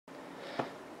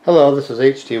Hello, this is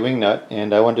HT Wingnut,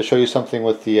 and I wanted to show you something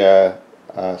with the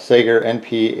Sager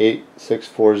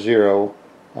NP8640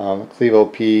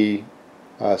 Clevo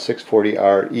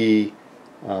P640RE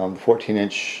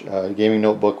 14-inch gaming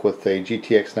notebook with a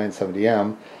GTX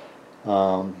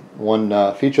 970M.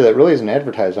 One feature that really isn't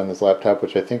advertised on this laptop,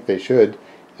 which I think they should.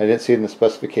 I didn't see it in the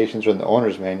specifications or in the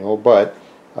owner's manual, but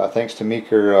thanks to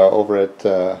Meeker over at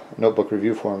Notebook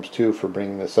Review Forums too for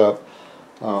bringing this up.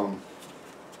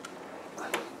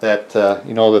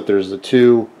 You know that there's the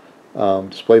two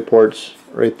display ports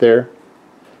right there.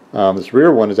 This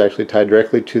rear one is actually tied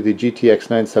directly to the GTX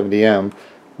 970M,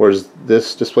 whereas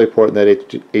this display port and that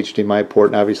HDMI port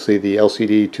and obviously the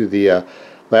LCD to the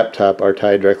laptop are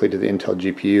tied directly to the Intel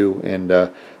GPU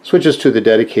and switches to the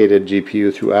dedicated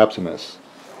GPU through Optimus.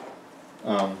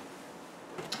 So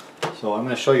I'm going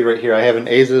to show you right here. I have an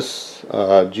Asus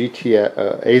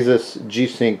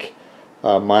G-Sync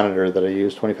monitor that I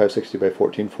use, 2560 by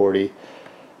 1440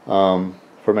 for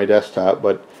my desktop,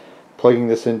 but plugging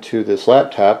this into this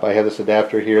laptop, I have this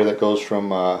adapter here that goes from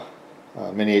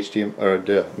mini HDMI or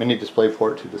mini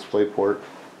DisplayPort to DisplayPort.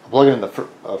 I plug it in the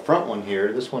front one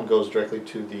here. This one goes directly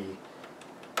to the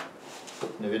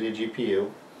NVIDIA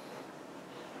GPU.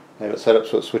 I have it set up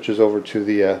so it switches over to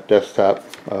the desktop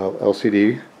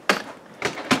LCD.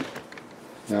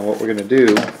 Now what we're going to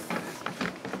do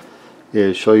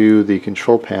is show you the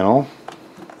control panel.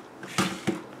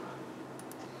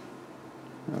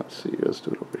 Let's see, let's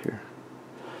do it over here.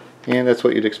 And that's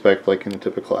what you'd expect, like in a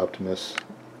typical Optimus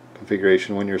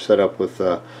configuration when you're set up with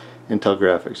Intel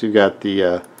graphics. You've got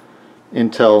the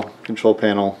Intel control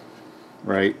panel,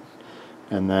 right?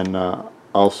 And then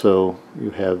also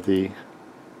you have the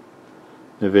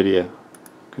NVIDIA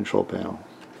control panel,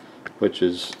 which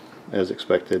is, as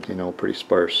expected, you know, pretty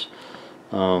sparse.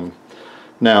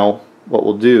 Now, what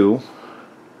we'll do,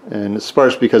 and it's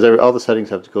sparse because all the settings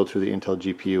have to go through the Intel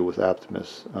GPU with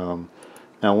Optimus.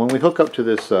 Now when we hook up to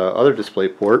this other display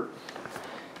port,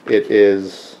 it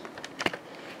is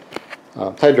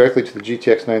tied directly to the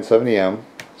GTX 970M,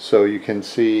 so you can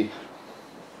see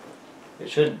it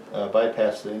should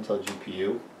bypass the Intel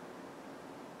GPU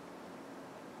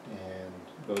and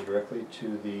go directly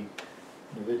to the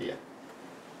NVIDIA.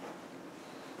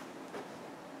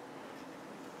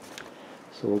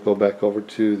 So we'll go back over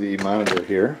to the monitor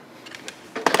here.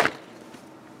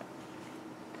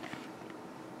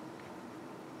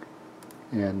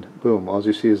 And boom, all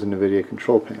you see is the NVIDIA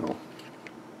control panel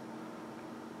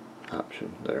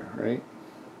option there, right?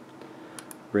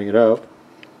 Bring it up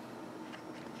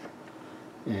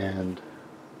and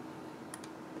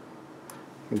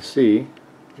you can see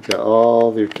you've got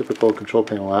all the typical control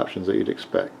panel options that you'd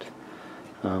expect,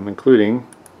 including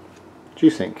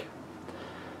G-Sync.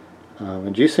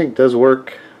 And G-Sync does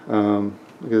work, look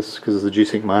at this, because it's a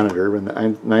G-Sync monitor. When the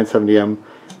 970M,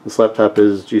 this laptop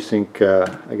is G-Sync,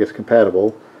 I guess,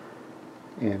 compatible.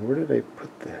 And where did I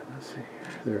put that? Let's see here.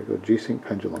 There we go, G-Sync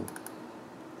pendulum.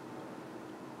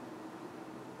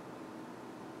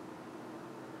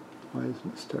 Why isn't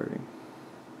it starting?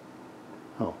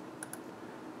 Oh,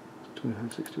 it's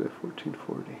 2560 by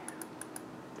 1440.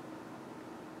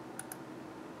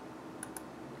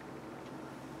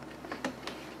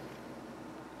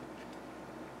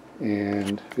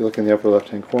 And if you look in the upper left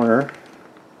hand corner,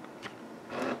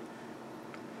 you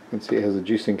can see it has a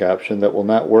G-Sync option that will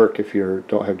not work if you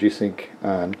don't have G-Sync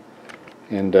on.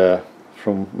 And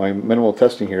from my minimal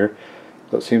testing here,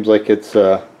 it seems like it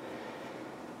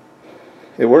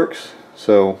works.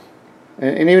 So,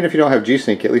 and even if you don't have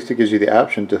G-Sync, at least it gives you the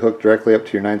option to hook directly up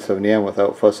to your 970M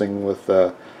without fussing with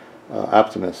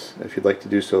Optimus, if you'd like to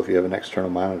do so if you have an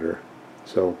external monitor.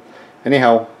 So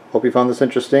anyhow, hope you found this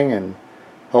interesting and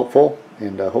helpful,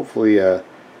 and hopefully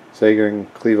Sager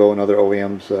and Clevo and other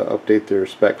OEMs update their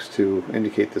specs to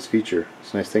indicate this feature.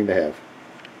 It's a nice thing to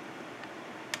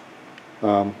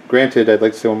have. Granted, I'd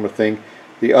like to say one more thing.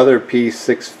 The other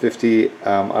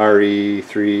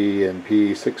P640RE3 and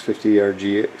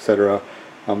P640RG, etc.,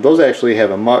 those actually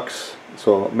have a MUX,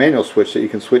 so a manual switch that you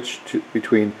can switch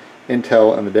between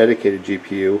Intel and the dedicated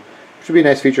GPU, which would be a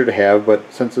nice feature to have, but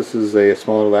since this is a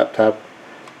smaller laptop,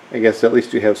 I guess at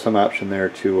least you have some option there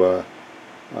to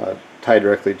tie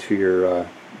directly to your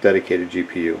dedicated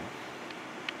GPU.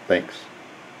 Thanks.